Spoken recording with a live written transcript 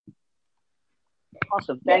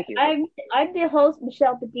Awesome. Thank you. I'm the host,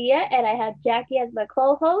 Michelle Padilla, and I have Jackie as my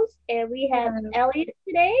co-host, and we have Hello. Elliot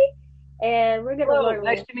today, and we're gonna Hello. learn a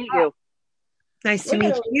Nice little. to meet you. Nice to We're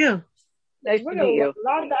meet gonna you. Nice we're to gonna meet learn you. a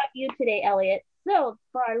lot about you today, Elliot. So,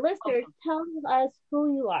 for our listeners, Awesome. tell us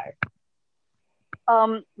who you are.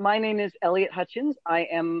 My name is Elliot Hutchins. I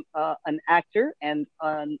am an actor and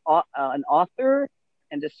an author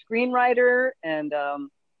and a screenwriter, and I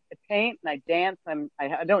paint and I dance.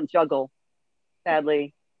 I don't juggle,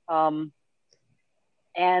 sadly. Um,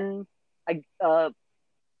 and I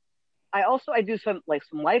I also I do some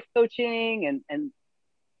life coaching, and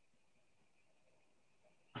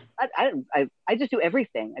I just do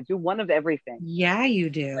everything. I do one of everything Yeah, you I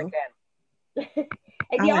do. can.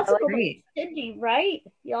 And Oh, you that's I also like go by great. Cindy, right?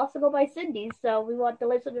 You also go by Cindy, so we want the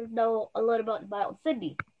listeners to know a little bit about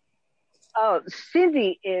Cindy.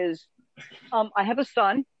 Cindy is I have a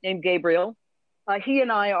son named Gabriel. He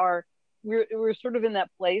and I are we're sort of in that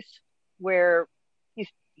place where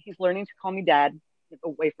he's learning to call me dad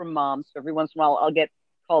away from mom. So every once in a while I'll get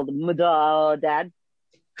called Mada dad.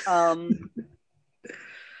 Um,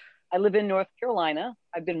 I live in North Carolina.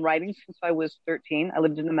 I've been writing since I was 13. I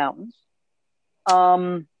lived in the mountains.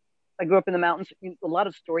 Um, I grew up in the mountains. A lot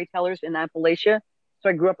of storytellers in Appalachia. So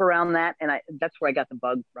I grew up around that, and that's where I got the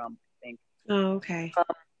bug from, I think. Oh, okay.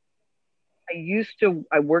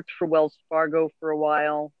 I worked for Wells Fargo for a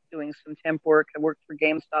while, doing some temp work. I worked for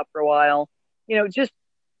GameStop for a while. Just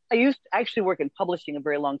I used to actually work in publishing a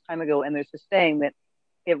very long time ago, and there's this saying that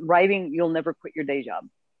in writing, you'll never quit your day job.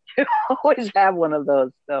 You always have one of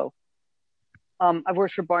those. So I've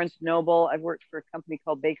worked for Barnes and Noble. I've worked for a company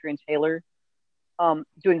called Baker and Taylor,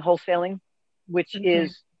 doing wholesaling, which Okay.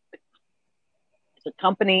 is it's a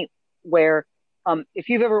company where if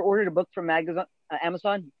you've ever ordered a book from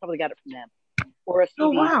Amazon, you probably got it from them, or a Oh,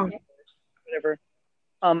 CD, wow. whatever.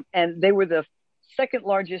 And they were the second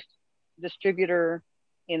largest distributor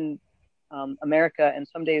in America, and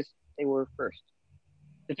some days they were first,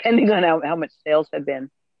 depending on how much sales had been.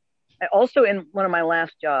 I also, in one of my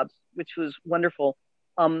last jobs, which was wonderful,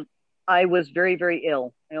 um, I was very, very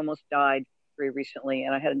ill. I almost died very recently,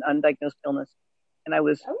 and I had an undiagnosed illness, and I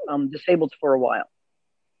was Oh, disabled for a while.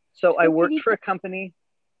 So I so can worked you for a company.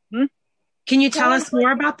 Hmm? Can you tell tell us us what?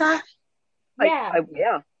 more about that? Yeah.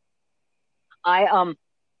 Yeah.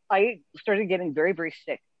 I started getting very, very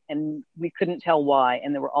sick, and we couldn't tell why.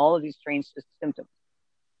 And there were all of these strange symptoms.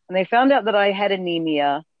 And they found out that I had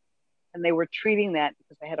anemia, and they were treating that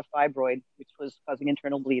because I had a fibroid, which was causing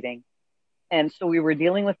internal bleeding. And so we were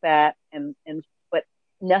dealing with that, and but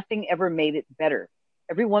nothing ever made it better.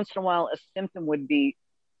 Every once in a while, a symptom would be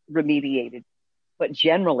remediated, but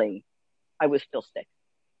generally, I was still sick.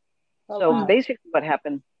 Oh So Hmm. wow. basically, what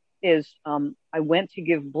happened is I went to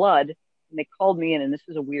give blood, and they called me in, and this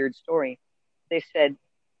is a weird story. They said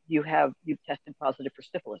you've tested positive for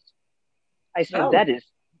syphilis. I said No. that is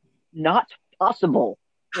not possible.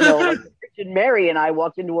 Like the Virgin Mary and I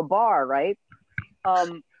walked into a bar, right?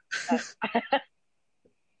 Um,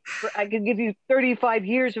 I could give you 35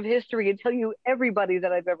 years of history and tell you everybody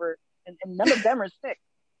that I've ever, and none of them are sick.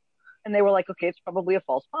 And they were like, okay, it's probably a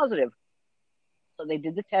false positive. So they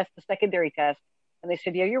did the test, the secondary test, and they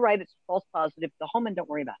said, yeah, you're right, it's false positive. Go home and don't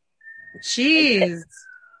worry about it. I did. Jeez.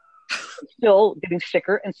 I'm still getting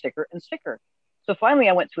sicker and sicker and sicker. So finally,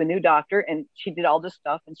 I went to a new doctor, and she did all this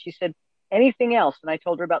stuff, and she said, anything else? And I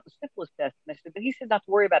told her about the syphilis test, and I said, but he said not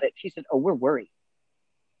to worry about it. She said, oh, we're worried.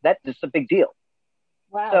 That is a big deal.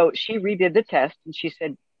 Wow. So she redid the test, and she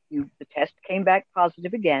said, the test came back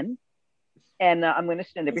positive again, and I'm going to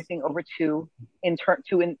send everything over to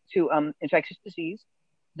infectious disease.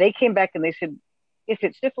 They came back and they said, if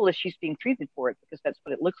it's syphilis, she's being treated for it because that's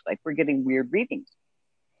what it looks like. We're getting weird readings.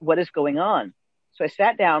 What is going on? So I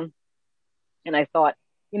sat down and I thought,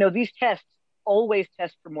 these tests always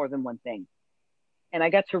test for more than one thing. And I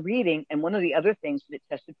got to reading, and one of the other things that it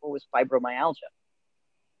tested for was fibromyalgia.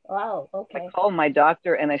 Wow. I Okay. called my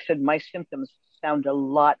doctor and I said, my symptoms sound a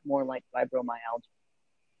lot more like fibromyalgia.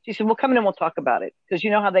 She said, well, come in and we'll talk about it. Because you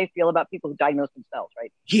know how they feel about people who diagnose themselves,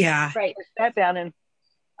 right? Yeah. Right. I sat down and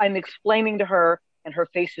I'm explaining to her, and her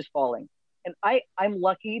face is falling. And I'm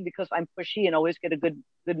lucky because I'm pushy and always get a good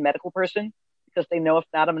medical person because they know if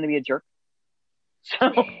not, I'm going to be a jerk.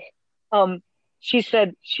 So um, she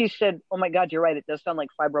said, oh my God, you're right. It does sound like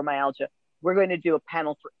fibromyalgia. We're going to do a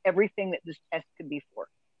panel for everything that this test could be for.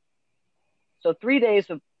 So 3 days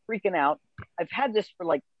of freaking out. I've had this for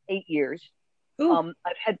like 8 years. Ooh.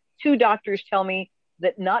 I've had two doctors tell me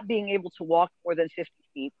that not being able to walk more than 50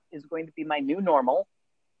 feet is going to be my new normal,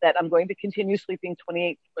 that I'm going to continue sleeping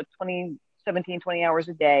 20, 17, 20 hours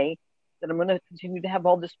a day. that I'm going to continue to have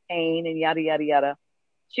all this pain and yada, yada, yada.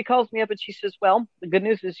 She calls me up and she says, well, the good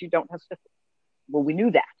news is you don't have syphilis. Well, we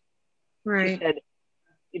knew that. Right. She said,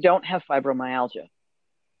 you don't have fibromyalgia.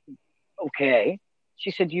 Okay.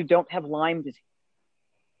 She said, you don't have Lyme disease.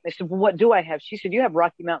 I said, well, what do I have? She said, you have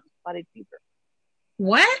Rocky Mountain spotted fever.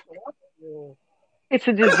 What? It's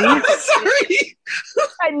a disease. Sorry.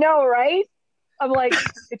 I know, right? I'm like,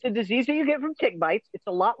 it's a disease that you get from tick bites. It's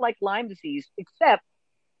a lot like Lyme disease, except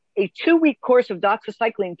a 2-week course of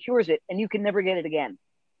doxycycline cures it, and you can never get it again.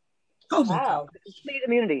 Oh, Wow. Complete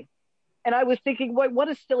immunity. And I was thinking, what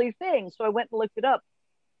a silly thing. So I went and looked it up.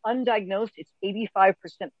 Undiagnosed, it's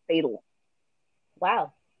 85% fatal.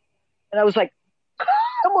 Wow. And I was like,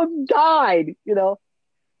 someone died, you know.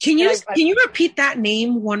 Can you repeat that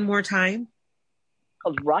name one more time?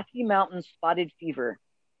 Called Rocky Mountain Spotted Fever,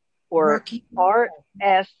 or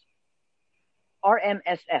RMSF,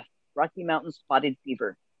 Rocky Mountain Spotted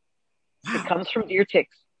Fever. Wow. It comes from deer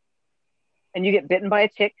ticks, and you get bitten by a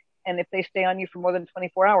tick, and if they stay on you for more than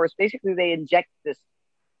 24 hours, basically they inject this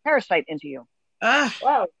parasite into you.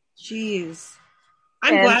 Wow. Jeez.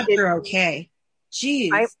 I'm glad you're okay. Jeez.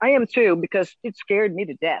 I am too, because it scared me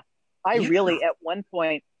to death. I really, at one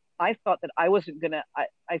point, I thought that I wasn't going to,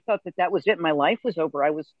 I thought that was it. My life was over.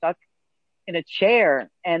 I was stuck in a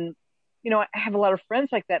chair. And, you know, I have a lot of friends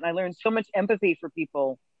like that. And I learned so much empathy for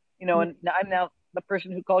people, you know, and I'm now the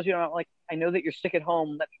person who calls you and I'm like, I know that you're sick at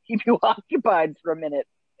home. Let me keep you occupied for a minute,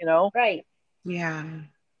 you know? Right. Yeah.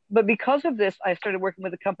 But because of this, I started working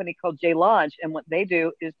with a company called J Lodge. And what they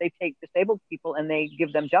do is they take disabled people and they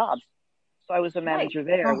give them jobs. So I was a manager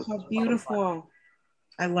there. Oh, how beautiful.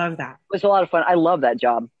 I love that. It was a lot of fun. I love that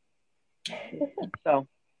job. So.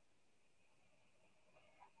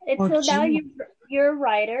 And so now you're a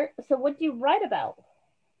writer. So what do you write about?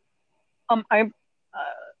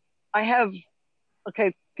 I have,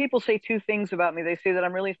 okay, people say two things about me. They say that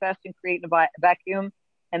I'm really fast and create in a vacuum,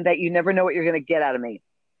 and that you never know what you're going to get out of me.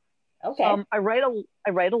 Okay. I write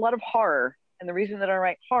a lot of horror, and the reason that I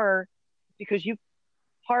write horror is because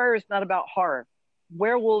horror is not about horror.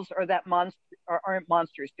 Werewolves are aren't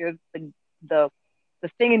monsters. They're the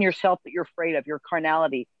thing in yourself that you're afraid of, your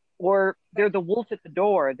carnality, or they're the wolf at the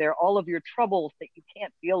door. They're all of your troubles that you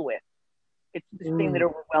can't deal with. It's this thing that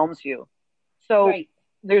overwhelms you. So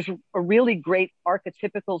there's a really great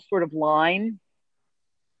archetypical sort of line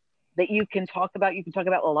that you can talk about. You can talk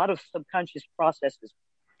about a lot of subconscious processes,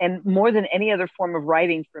 and more than any other form of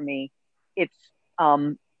writing for me, it's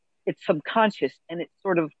subconscious, and it's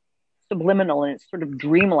sort of subliminal, and it's sort of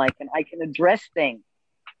dreamlike, and I can address things.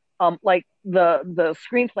 Like the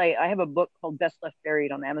screenplay, I have a book called Best Left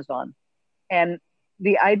Buried on Amazon. And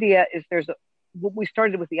the idea is what we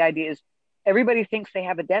started with, the idea is everybody thinks they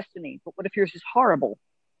have a destiny, but what if yours is horrible?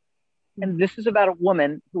 And this is about a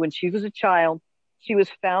woman who, when she was a child, she was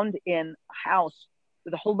found in a house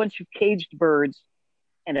with a whole bunch of caged birds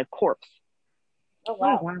and a corpse. Oh,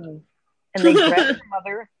 wow. Oh, wow. And they grabbed her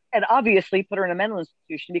mother and obviously put her in a mental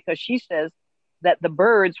institution, because she says that the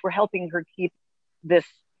birds were helping her keep this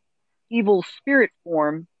evil spirit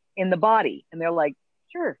form in the body. And they're like,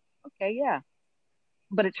 sure, okay, yeah.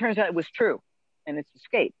 But it turns out it was true, and it's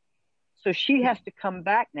escaped. So she has to come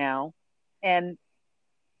back now, and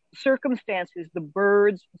circumstances, the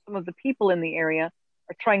birds, some of the people in the area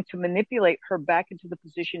are trying to manipulate her back into the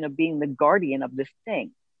position of being the guardian of this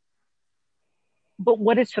thing. But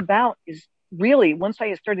what it's about is really, once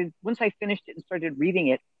I finished it and started reading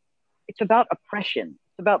it, it's about oppression.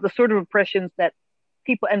 It's about the sort of oppressions that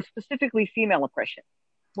people, and specifically female oppression.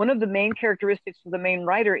 One of the main characteristics of the main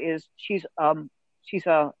writer is she's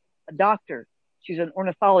a doctor. She's an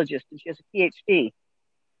ornithologist, and she has a PhD.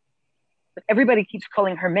 But everybody keeps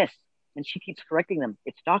calling her Miss, and she keeps correcting them.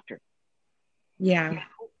 It's doctor. Yeah.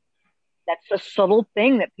 That's a subtle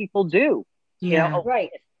thing that people do. Yeah. You know, right.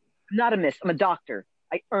 I'm not a Miss, I'm a doctor.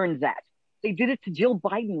 I earned that. They did it to Jill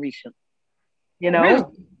Biden recently. You know? Really?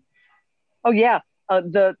 Oh yeah.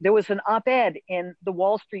 There was an op-ed in the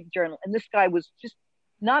Wall Street Journal, and this guy was just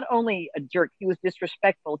not only a jerk, he was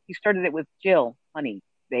disrespectful. He started it with, Jill, honey,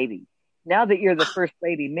 baby, now that you're the first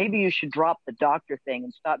lady, maybe you should drop the doctor thing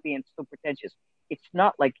and stop being so pretentious. It's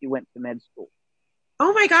not like you went to med school.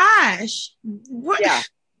 Oh my gosh. What?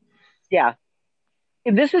 Yeah.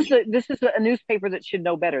 This is a newspaper that should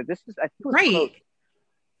know better. This is a right. Quote.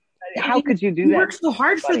 How could you do that? You worked so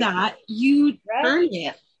hard for that. You earned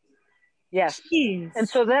it. Yes. Jeez. And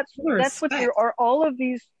so that's what there are, all of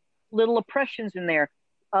these little oppressions in there.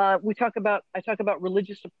 I talk about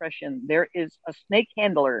religious oppression. There is a snake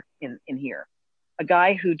handler in here, a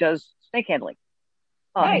guy who does snake handling.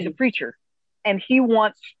 He's a preacher, and he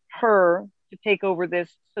wants her to take over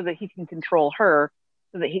this so that he can control her,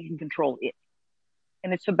 so that he can control it.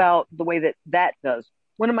 And it's about the way that does.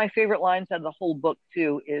 One of my favorite lines out of the whole book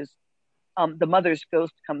too is the mother's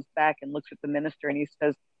ghost comes back and looks at the minister and he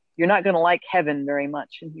says, "You're not going to like heaven very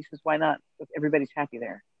much." And he says, "Why not? Everybody's happy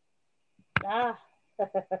there." Ah.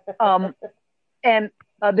 And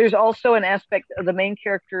there's also an aspect of the main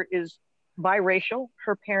character is biracial.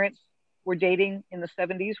 Her parents were dating in the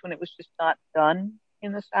 70s when it was just not done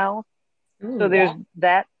in the South. Ooh, so there's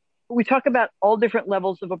that. We talk about all different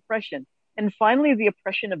levels of oppression. And finally, the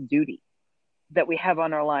oppression of duty that we have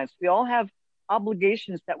on our lives. We all have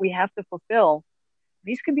obligations that we have to fulfill.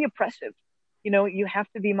 These can be oppressive. You have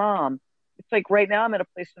to be mom. It's like right now I'm at a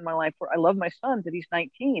place in my life where I love my son, but he's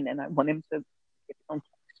 19 and I want him to get his own place.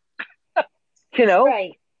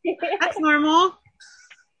 Right. That's normal.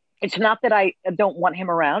 It's not that I don't want him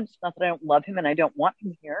around. It's not that I don't love him and I don't want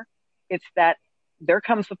him here. It's that there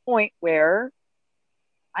comes a point where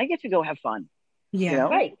I get to go have fun. Yeah.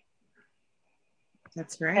 Right.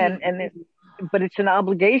 That's right. But it's an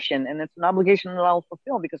obligation, and it's an obligation that I'll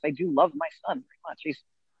fulfill because I do love my son very much.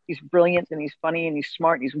 He's brilliant and he's funny and he's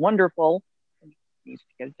smart and he's wonderful and he needs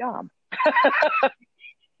to get a job.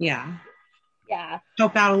 Yeah. Yeah.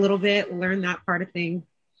 Help out a little bit, learn that part of thing.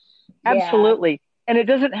 Absolutely. Yeah. And it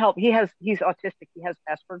doesn't help. He's autistic. He has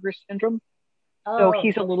Asperger's syndrome. So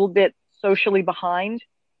he's a little bit socially behind.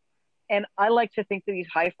 And I like to think that he's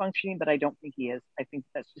high functioning, but I don't think he is. I think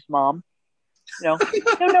that's his mom. No,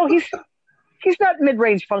 he's not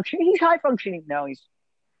mid-range functioning. He's high functioning. No, he's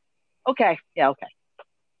okay. Yeah, okay.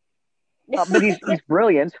 But he's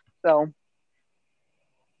brilliant. So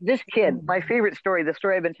this kid, my favorite story, the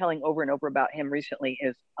story I've been telling over and over about him recently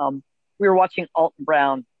is we were watching Alton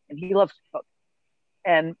Brown, and he loves to cook.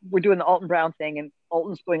 And we're doing the Alton Brown thing, and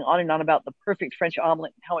Alton's going on and on about the perfect French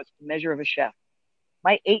omelet and how it's the measure of a chef.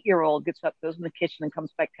 My 8-year-old gets up, goes in the kitchen, and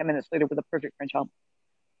comes back 10 minutes later with a perfect French omelet.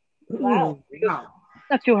 Wow.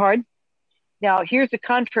 Not too hard. Now, here's the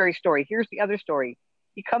contrary story. Here's the other story.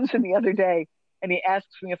 He comes in the other day, and he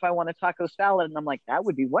asks me if I want a taco salad, and I'm like, that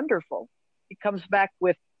would be wonderful. He comes back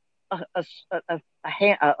with a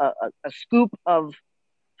scoop of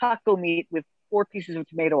taco meat with 4 pieces of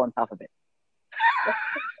tomato on top of it.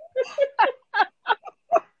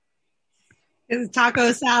 It's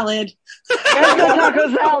taco salad. There's no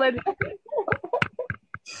taco salad.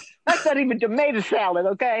 That's not even tomato salad,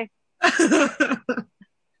 okay?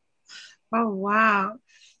 Oh, wow.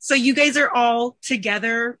 So you guys are all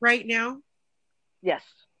together right now? Yes.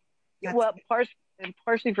 Well,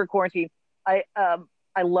 partially for quarantine. I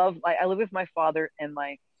live with my father and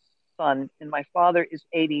my son, and my father is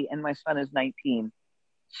 80 and my son is 19.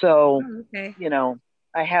 So, okay.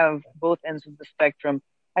 I have both ends of the spectrum.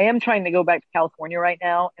 I am trying to go back to California right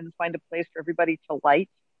now and find a place for everybody to light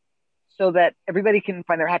so that everybody can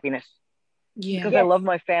find their happiness. Yeah. Because I love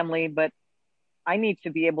my family, but I need to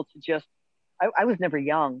be able to just, I was never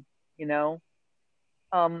young, when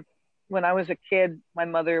I was a kid, my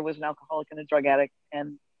mother was an alcoholic and a drug addict,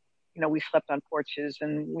 and, we slept on porches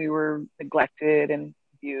and we were neglected and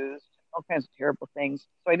abused, all kinds of terrible things.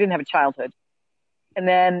 So I didn't have a childhood. And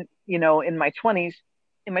then, in my 20s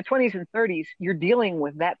and 30s, you're dealing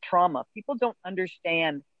with that trauma. People don't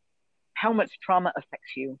understand how much trauma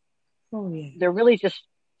affects you. Oh, yeah. They're really just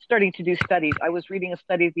starting to do studies. I was reading a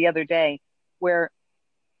study the other day where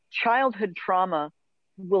childhood trauma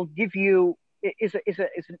will give you is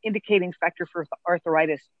an indicating factor for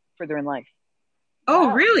arthritis further in life. Oh,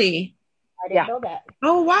 wow. Really? I didn't know that.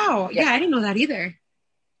 Oh, wow. Yeah, I didn't know that either.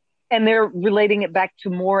 And they're relating it back to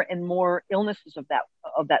more and more illnesses of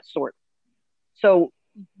that sort. So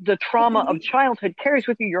the trauma of childhood carries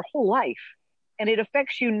with you your whole life, and it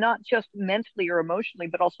affects you not just mentally or emotionally,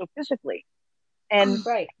 but also physically. And,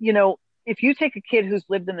 right. If you take a kid who's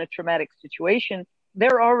lived in a traumatic situation,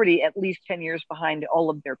 they're already at least 10 years behind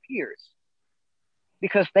all of their peers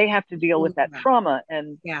because they have to deal with that trauma.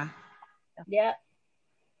 And yeah.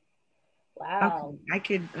 Wow.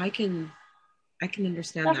 Okay. I can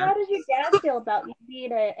understand so that. How does your dad feel about you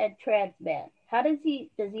being a trans man? How does he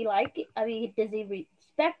like it? I mean, does he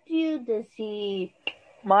respect you? Does he?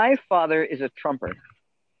 My father is a trumper,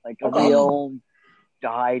 like a real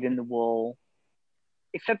dyed in the wool,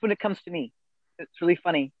 except when it comes to me. It's really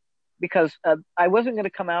funny because I wasn't going to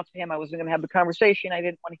come out to him. I wasn't going to have the conversation. I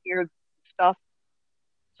didn't want to hear stuff.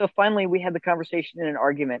 So finally we had the conversation in an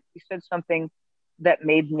argument. He said something that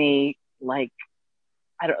made me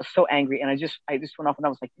so angry. And I just went off and I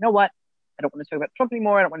was like, you know what? I don't want to talk about Trump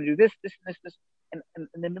anymore. I don't want to do this. And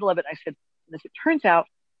in the middle of it, I said, as it turns out,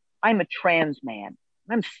 I'm a trans man. And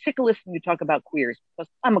I'm sick of listening to talk about queers because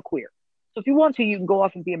I'm a queer. So if you want to, you can go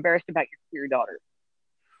off and be embarrassed about your queer daughter.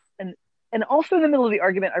 And and also in the middle of the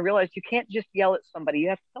argument, I realized you can't just yell at somebody. You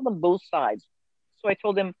have to tell them both sides. So I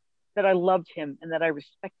told him that I loved him and that I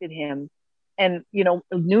respected him and,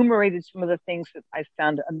 enumerated some of the things that I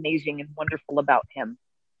found amazing and wonderful about him.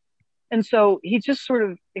 And so he just sort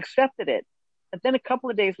of accepted it. And then a couple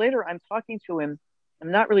of days later, I'm talking to him.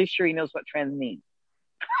 I'm not really sure he knows what trans means.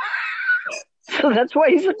 So that's why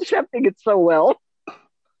he's accepting it so well.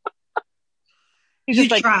 He's you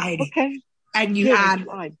just like, tried. Okay. And you had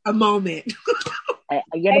a moment. I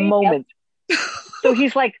get a moment. So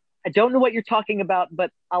he's like, I don't know what you're talking about,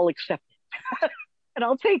 but I'll accept it. And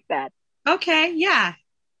I'll take that. Okay. Yeah.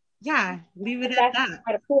 Yeah. Leave it at that.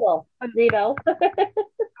 Kind of cool,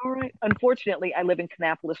 All right. Unfortunately, I live in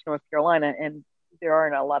Kannapolis, North Carolina, and there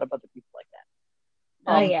aren't a lot of other people like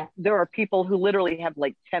that. There are people who literally have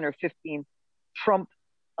like 10 or 15 Trump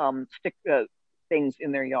stick things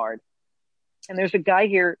in their yard. And there's a guy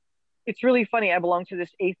here. It's really funny. I belong to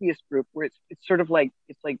this atheist group where it's sort of like,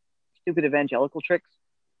 it's like stupid evangelical tricks.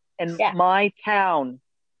 And my town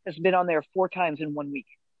has been on there 4 times in 1 week.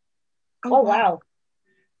 Oh, wow.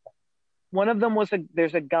 One of them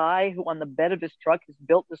there's a guy who on the bed of his truck has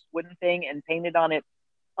built this wooden thing and painted on it,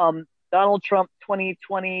 Donald Trump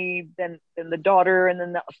 2020, then the daughter, and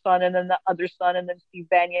then the son, and then the other son, and then Steve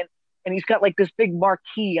Bannon. And he's got like this big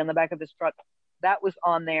marquee on the back of his truck. That was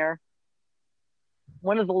on there.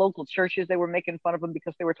 One of the local churches, they were making fun of him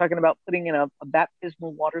because they were talking about putting in a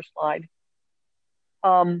baptismal water slide.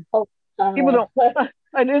 People don't,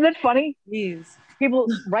 isn't that funny? Jeez. People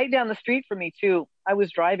right down the street from me too. I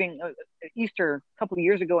was driving Easter a couple of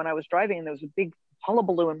years ago, and I was driving, and there was a big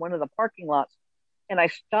hullabaloo in one of the parking lots, and I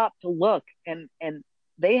stopped to look, and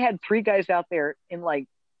they had 3 guys out there in like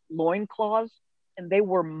loincloths, and they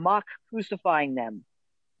were mock crucifying them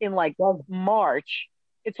in like March.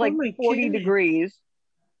 It's like 40 degrees.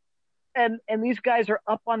 And these guys are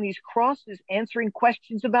up on these crosses answering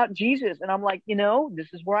questions about Jesus. And I'm like,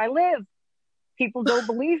 this is where I live. People don't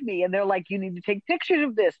believe me. And they're like, you need to take pictures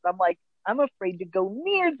of this. I'm like, I'm afraid to go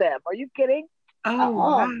near them. Are you kidding? Oh,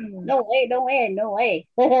 wow. No way.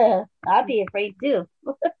 I'd be afraid too.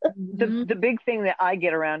 The big thing that I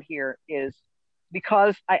get around here is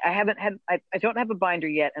because I don't have a binder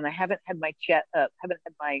yet, and I haven't had my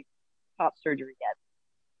top surgery yet.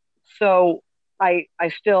 So I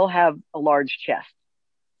still have a large chest.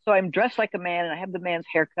 So I'm dressed like a man, and I have the man's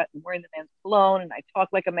haircut and wearing the man's cologne, and I talk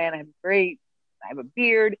like a man. I have a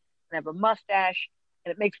beard and I have a mustache,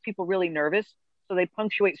 and it makes people really nervous. So they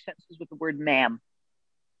punctuate sentences with the word ma'am.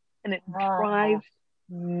 And it drives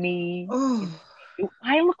me. Do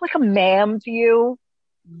I look like a ma'am to you?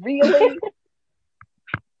 Really?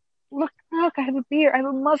 Look, I have a beard. I have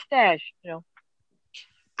a mustache,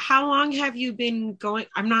 How long have you been going?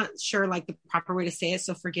 I'm not sure like the proper way to say it,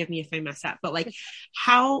 so forgive me if I mess up, but like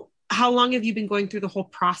how long have you been going through the whole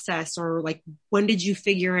process, or like when did you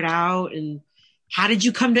figure it out, and how did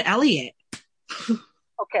you come to Elliot?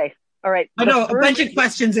 Okay. All right. I know a bunch of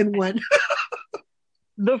questions in one.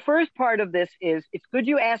 The first part of this is, it's good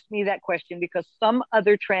you asked me that question, because some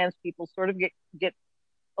other trans people sort of get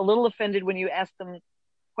a little offended when you ask them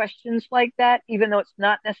questions like that, even though it's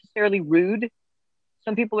not necessarily rude.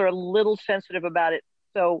 Some people are a little sensitive about it.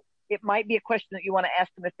 So it might be a question that you want to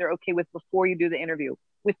ask them if they're okay with before you do the interview.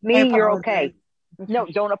 With me, you're okay. No,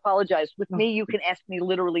 don't apologize. With me, you can ask me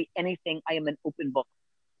literally anything. I am an open book.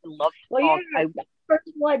 I love to talk. You're the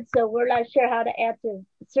first one, so we're not sure how to answer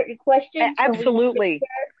certain questions. Absolutely.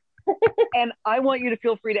 And I want you to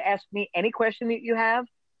feel free to ask me any question that you have.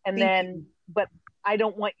 But I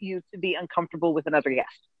don't want you to be uncomfortable with another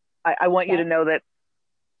guest. I want you to know that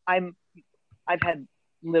I've had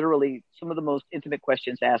literally some of the most intimate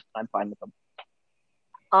questions asked. I'm fine with them.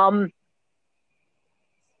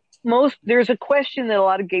 There's a question that a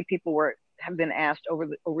lot of gay people have been asked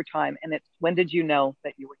over time, and it's, when did you know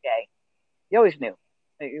that you were gay? You always knew.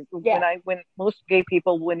 When most gay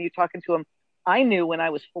people, when you're talking to them, I knew when I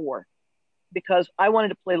was 4, because I wanted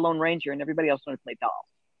to play Lone Ranger and everybody else wanted to play dolls.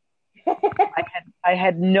 I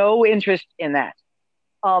had no interest in that.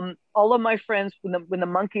 All of my friends, when the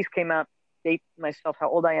Monkees came out, date myself how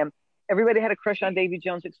old I am, everybody had a crush on Davy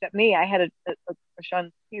Jones except me. I had a crush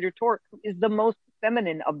on Peter Tork, who is the most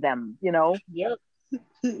feminine of them, Yep.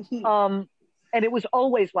 And it was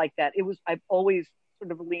always like that. I've always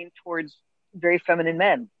sort of leaned towards very feminine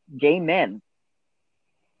men, gay men.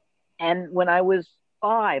 And when I was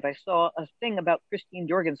 5, I saw a thing about Christine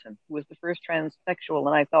Jorgensen, who was the first transsexual,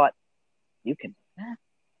 and I thought, you can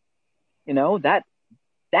do that?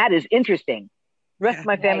 That is interesting. The rest of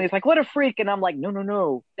my family is like, what a freak. And I'm like,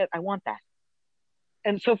 no, I want that.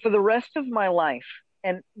 And so for the rest of my life,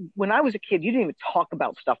 and when I was a kid, you didn't even talk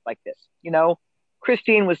about stuff like this. You know,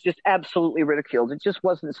 Christine was just absolutely ridiculed. It just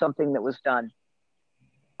wasn't something that was done.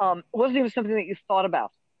 It wasn't even something that you thought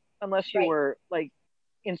about unless you Right. were like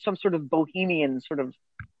in some sort of bohemian sort of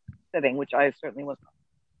setting, which I certainly was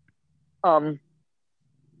not.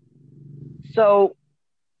 So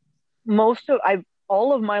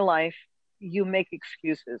all of my life, you make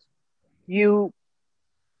excuses. You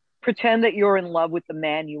pretend that you're in love with the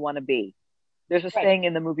man you want to be. There's a Right. saying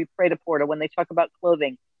in the movie Pray to Porta when they talk about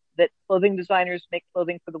clothing, that clothing designers make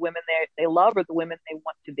clothing for the women they love or the women they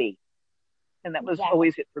want to be. And that was Exactly.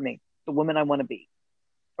 always it for me. The woman I want to be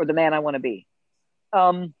or the man I want to be.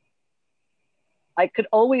 I could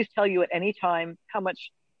always tell you at any time how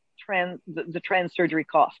much the trans surgery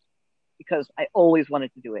cost because I always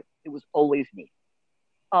wanted to do it. It was always me.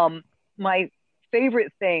 My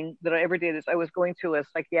favorite thing that I ever did is I was going to a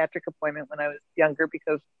psychiatric appointment when I was younger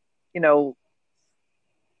because, you know,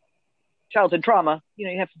 childhood trauma, you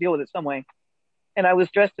know, you have to deal with it some way. And I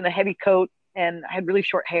was dressed in a heavy coat and I had really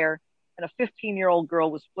short hair. And a 15-year-old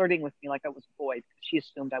girl was flirting with me like I was a boy because she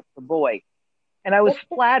assumed I was a boy. And I was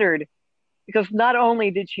flattered because not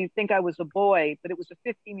only did she think I was a boy, but it was a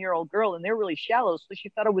 15-year-old girl and they're really shallow. So she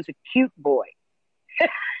thought I was a cute boy,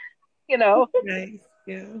 you know? Nice.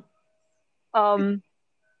 Yeah. And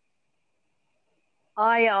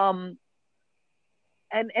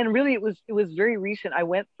really it was very recent. I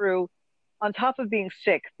went through, on top of being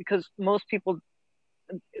sick, because most people,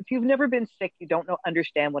 if you've never been sick, you don't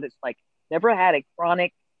understand what it's like. Never had a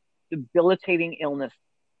chronic, debilitating illness.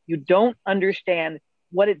 You don't understand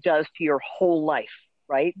what it does to your whole life,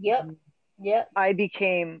 right? Yep. I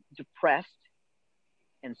became depressed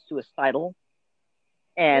and suicidal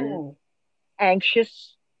and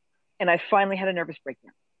anxious, and I finally had a nervous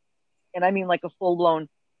breakdown. And I mean like a full-blown,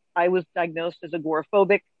 I was diagnosed as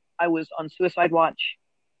agoraphobic. I was on suicide watch.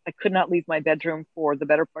 I could not leave my bedroom for the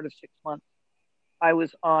better part of 6 months. I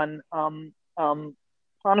was on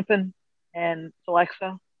Klonopin and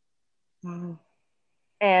Celexa,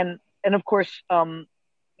 and of course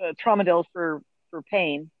Tramadol for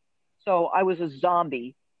pain. So I was a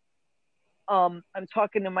zombie. I'm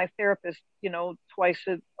talking to my therapist, you know, twice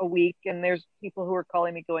a week, and there's people who are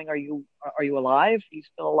calling me going, "Are you alive? Are you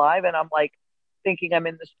still alive?" And I'm like, thinking I'm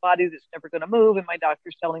in this body that's never going to move, and my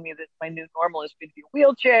doctor's telling me that my new normal is going to be a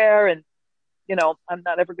wheelchair, and you know, I'm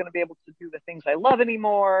not ever going to be able to do the things I love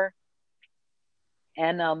anymore.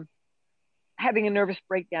 And having a nervous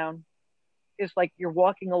breakdown is like you're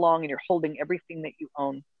walking along and you're holding everything that you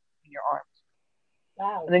own in your arms.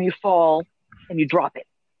 Wow. And then you fall and you drop it.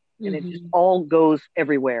 And it just all goes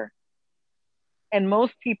everywhere. And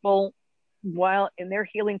most people, while in their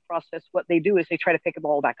healing process, what they do is they try to pick it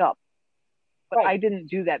all back up. But I didn't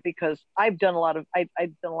do that because I've done a lot of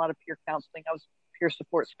peer counseling. I was a peer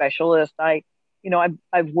support specialist. I've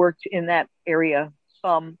worked in that area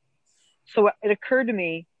some. So it occurred to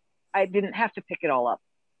me, I didn't have to pick it all up.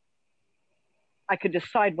 I could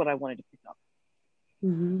decide what I wanted to pick up.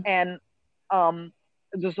 And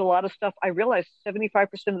there's a lot of stuff. I realized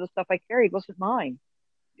 75% of the stuff I carried wasn't mine.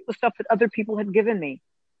 It was stuff that other people had given me.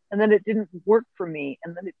 And then it didn't work for me.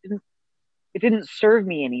 And then it didn't serve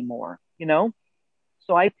me anymore, you know?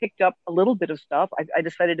 So I picked up a little bit of stuff. I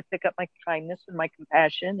decided to pick up my kindness and my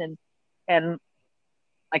compassion and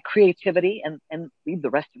my creativity and leave the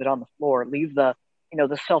rest of it on the floor. Leave the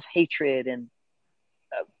self-hatred and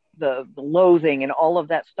the loathing and all of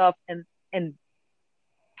that stuff and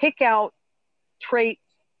pick out traits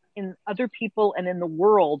in other people and in the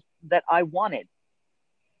world that I wanted.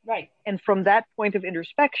 Right. And from that point of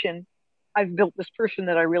introspection, I've built this person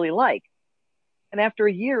that I really like. And after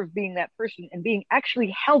a year of being that person and being actually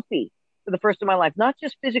healthy for the first time in my life, not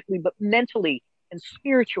just physically, but mentally and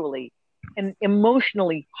spiritually and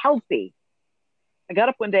emotionally healthy, I got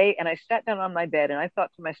up one day and I sat down on my bed and I thought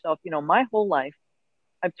to myself, you know, my whole life,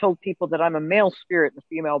 I've told people that I'm a male spirit in a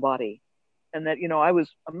female body. And that, you know, I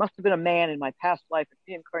must have been a man in my past life and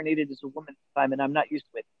reincarnated as a woman this time, and I'm not used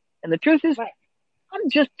to it. And the truth is, I'm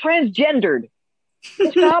just transgendered.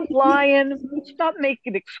 Stop lying. Stop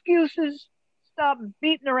making excuses. Stop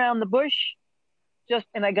beating around the bush.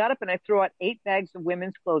 And I got up and I threw out 8 bags of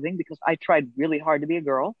women's clothing because I tried really hard to be a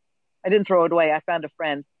girl. I didn't throw it away. I found a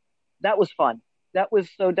friend. That was fun. That was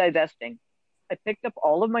so divesting. I picked up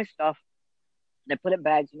all of my stuff and I put it in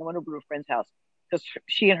bags and I went over to a friend's house because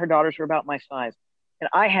she and her daughters were about my size. And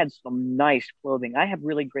I had some nice clothing. I'm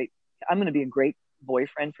going to be a great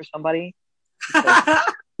boyfriend for somebody.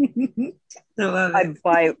 I love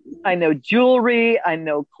it. I know jewelry, I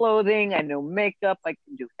know clothing, I know makeup, I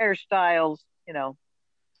can do hairstyles, you know.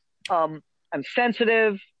 I'm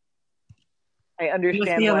sensitive. I It must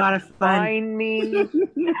understand be a what lot of fun. fine means.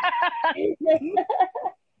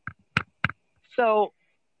 So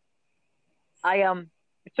I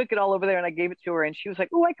took it all over there and I gave it to her, and she was like,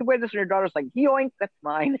 "Oh, I could wear this." And her daughter's like, "Yoink, that's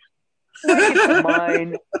mine." Like, it's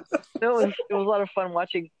mine. It was a lot of fun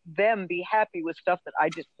watching them be happy with stuff that I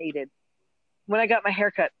just hated. When I got my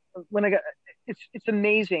haircut, when I got it's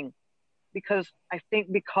amazing because I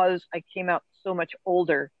think because I came out so much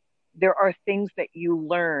older, there are things that you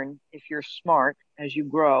learn if you're smart as you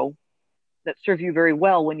grow that serve you very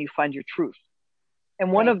well when you find your truth.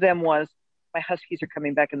 And one Right. of them was my huskies are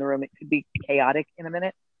coming back in the room. It could be chaotic in a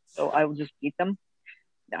minute, so I will just beat them.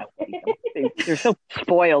 No, I won't beat them. They're so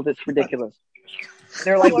spoiled, it's ridiculous.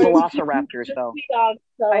 They're like velociraptors, though. Dogs,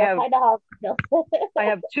 so I have I know how. No. I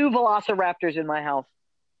have two velociraptors in my house.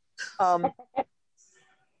 Um,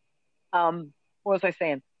 what was I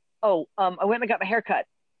saying? Oh, I went and got my hair cut,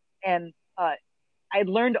 and I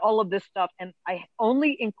learned all of this stuff, and I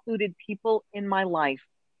only included people in my life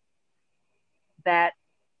that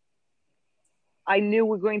I knew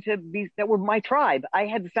were going to be that were my tribe. I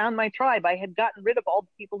had found my tribe. I had gotten rid of all the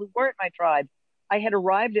people who weren't my tribe. I had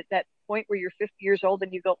arrived at that point where you're 50 years old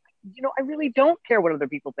and you go, I really don't care what other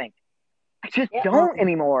people think. I just Yep. don't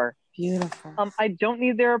anymore. Beautiful. I don't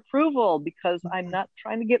need their approval because I'm not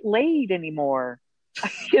trying to get laid anymore.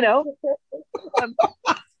 you know,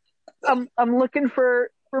 I'm, I'm looking for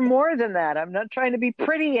more than that. I'm not trying to be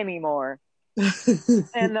pretty anymore.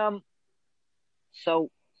 And so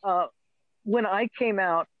when I came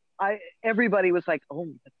out, everybody was like, "Oh,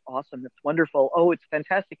 that's awesome. That's wonderful. Oh, it's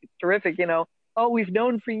fantastic. It's terrific. Oh, we've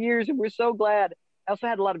known for years and we're so glad." I also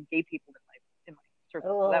had a lot of gay people in my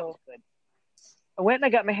circle, so that was good. I went and I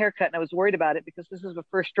got my hair cut, and I was worried about it because this was the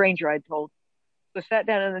first stranger I'd told. So I sat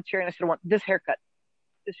down in the chair and I said, "I want this haircut,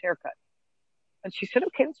 this haircut." And she said,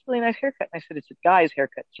 "Okay, that's a really nice haircut." And I said, "It's a guy's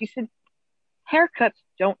haircut." She said, "Haircuts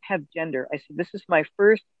don't have gender." I said, "This is my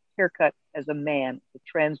first haircut as a man, a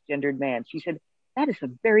transgendered man." She said, "That is a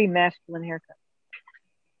very masculine haircut."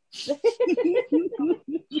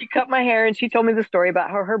 She cut my hair and she told me the story about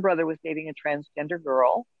how her brother was dating a transgender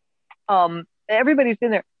girl. Everybody's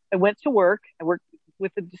been there. I went to work. I worked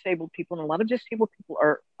with the disabled people, and a lot of disabled people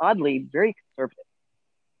are oddly very conservative.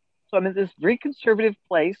 So I'm in this very conservative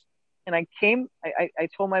place, and I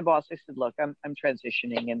told my boss, I said, "Look, I'm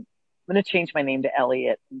transitioning, and I'm going to change my name to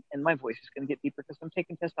Elliot, and my voice is going to get deeper because I'm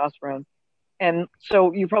taking testosterone. And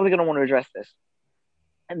so you're probably going to want to address this."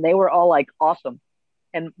 And they were all like, "Awesome."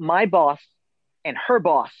 And my boss and her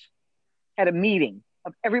boss had a meeting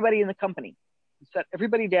of everybody in the company and set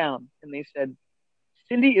everybody down. And they said,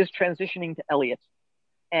 "Cindy is transitioning to Elliot.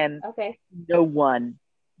 And Okay. no one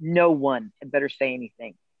had better say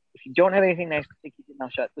anything. If you don't have anything nice to say, keep your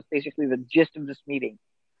mouth shut." Was basically the gist of this meeting.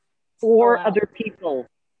 Four other people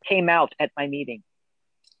came out at my meeting.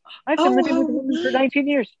 I've been living with a woman for 19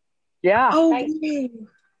 years. Yeah. Oh, Nice.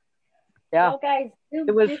 Yeah. Well, guys,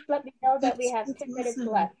 just let me know that we have 10 minutes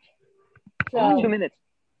left. So 2 minutes.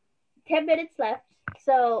 10 minutes left.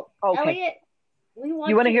 So, Okay. Elliot, we want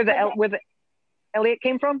You want to hear where the Elliot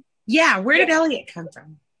came from? Yeah. Where did Elliot come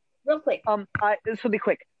from? Real quick. This will be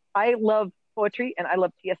quick. I love poetry and I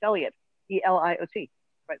love T.S. Eliot, Eliot,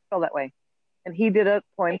 right? Spelled that way. And he did a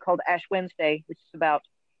poem called Ash Wednesday, which is about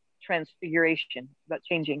transfiguration, about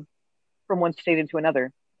changing from one state into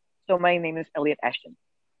another. So my name is Elliot Ashton.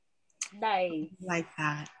 Nice.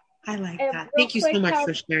 I like that. Thank you so much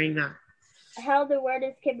for sharing that. How the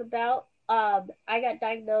awareness came about. I got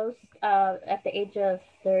diagnosed at the age of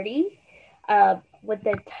 30 with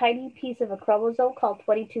a tiny piece of a chromosome called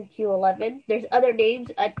 22q11. There's other names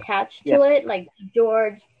attached to it, like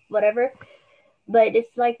George, whatever. But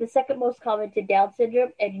it's like the second most common to Down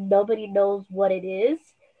syndrome, and nobody knows what it is.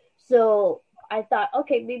 So I thought,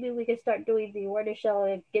 okay, maybe we can start doing the awareness show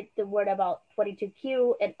and get the word about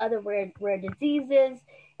 22q and other rare diseases.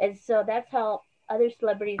 And so that's how other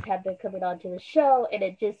celebrities have been coming onto the show, and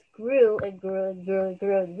it just grew and grew and grew and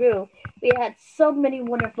grew and grew. We had so many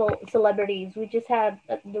wonderful celebrities. We just had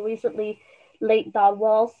the recently late Don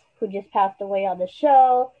Walsh, who just passed away on the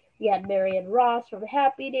show. We had Marion Ross from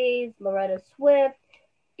Happy Days, Loretta Swift,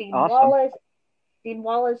 Dean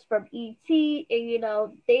Wallace from E.T.,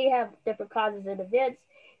 and they have different causes and events.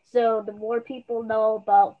 So the more people know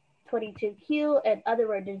about 22q and other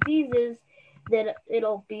rare diseases, then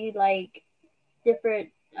it'll be like different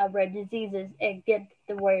rare diseases and get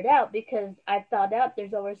the word out, because I found out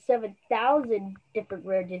there's over 7,000 different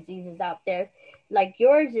rare diseases out there. Like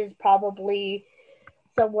yours is probably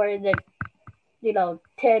somewhere in the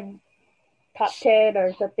 10 top 10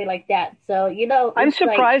 or something like that. So I'm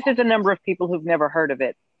surprised at the number of people who've never heard of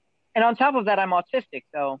it. And on top of that, I'm autistic,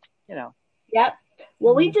 so you know. Yep.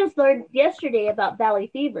 Well, we just learned yesterday about valley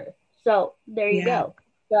fever. So there you Yeah. go.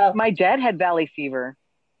 So My dad had valley fever.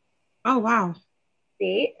 Oh, wow.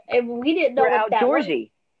 see, and we didn't know We're what that was.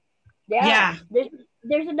 outdoorsy. Yeah. Yeah. There's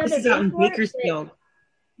This another is out name in for it. Bakersfield.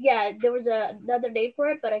 Yeah, there was another name for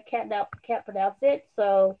it, but I can't pronounce it.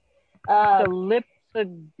 So, It's a um,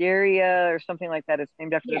 Lipsidaria or something like that. It's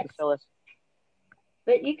named after the yes. bacillus.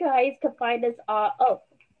 But you guys can find us. Oh,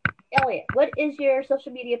 Elliot, what is your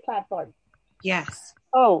social media platform? Yes.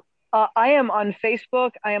 Oh, I am on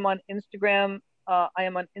Facebook. I am on Instagram. I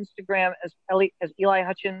am on Instagram as Eli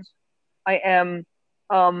Hutchins. I am.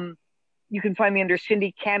 Um, you can find me under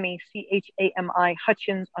Cindy Cami, Chami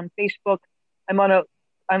Hutchins on Facebook. I'm on a.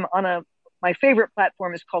 I'm on a. My favorite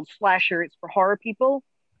platform is called Slasher. It's for horror people.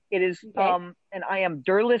 It is. Okay. And I am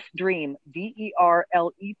Derleth Dream,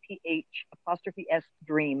 DERLEPH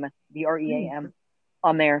Dream, DREAM,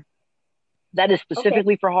 on there. That is Okay.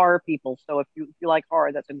 specifically for horror people. So if you like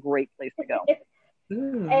horror, that's a great place to go.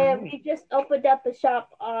 And we just opened up a shop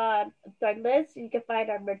on Threadless. You can find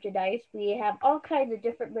our merchandise. We have all kinds of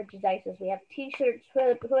different merchandises. We have T-shirts,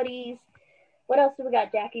 hoodies. What else do we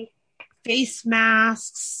got, Jackie? Face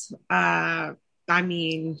masks. I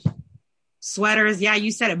mean, sweaters. Yeah,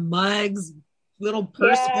 you said it. Mugs, little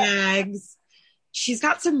purse bags. She's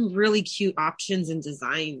got some really cute options and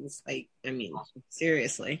designs. Like, I mean,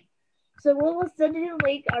 seriously. So we'll send you the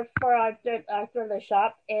link for our Threadless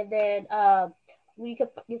shop, and then you can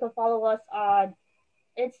follow us on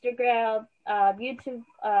Instagram, YouTube,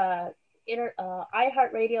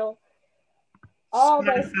 iHeartRadio, all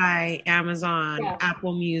those. Spotify, Amazon, Yeah,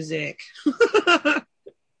 Apple Music. we're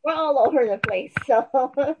all over the place. So,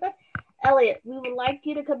 Elliot, we would like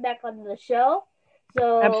you to come back on the show.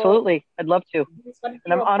 So, Absolutely. I'd love to. And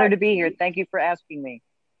I'm honored to be here. Two. Thank you for asking me.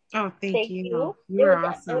 Oh, thank you. It You're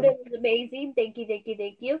was awesome. it was amazing. Thank you, thank you,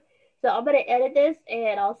 thank you. So I'm gonna edit this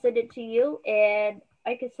and I'll send it to you. And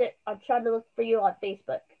I'm trying to look for you on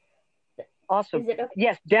Facebook. Awesome. Is it okay?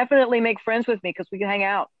 Yes, definitely make friends with me because we can hang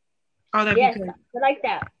out. Oh, that'd Yes, be good. I like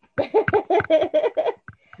that.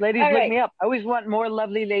 Ladies, All look right. me up. I always want more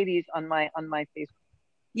lovely ladies on my Facebook.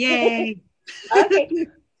 Yay. Okay.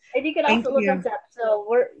 And you can Thank also look you. us up. So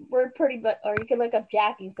we're pretty much, or you can look up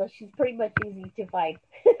Jackie. So she's pretty much easy to find.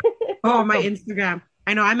 Oh, my Instagram.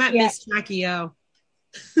 I know. I'm at Yeah. Miss Jackie O.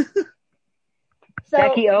 So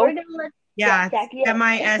Jackie O? we're gonna let Jackie O.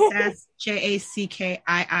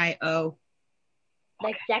 MISSJACKIIO.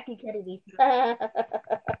 Like Jackie Kennedy.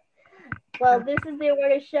 Well, this is the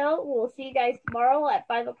Awareness Show. We'll see you guys tomorrow at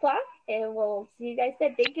 5 o'clock, and we'll see you guys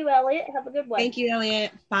then. Thank you, Elliot. Have a good one. Thank you,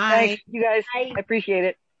 Elliot. Bye. Thanks, you guys. Bye. I appreciate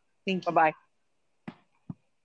it. Thank you. Bye-bye.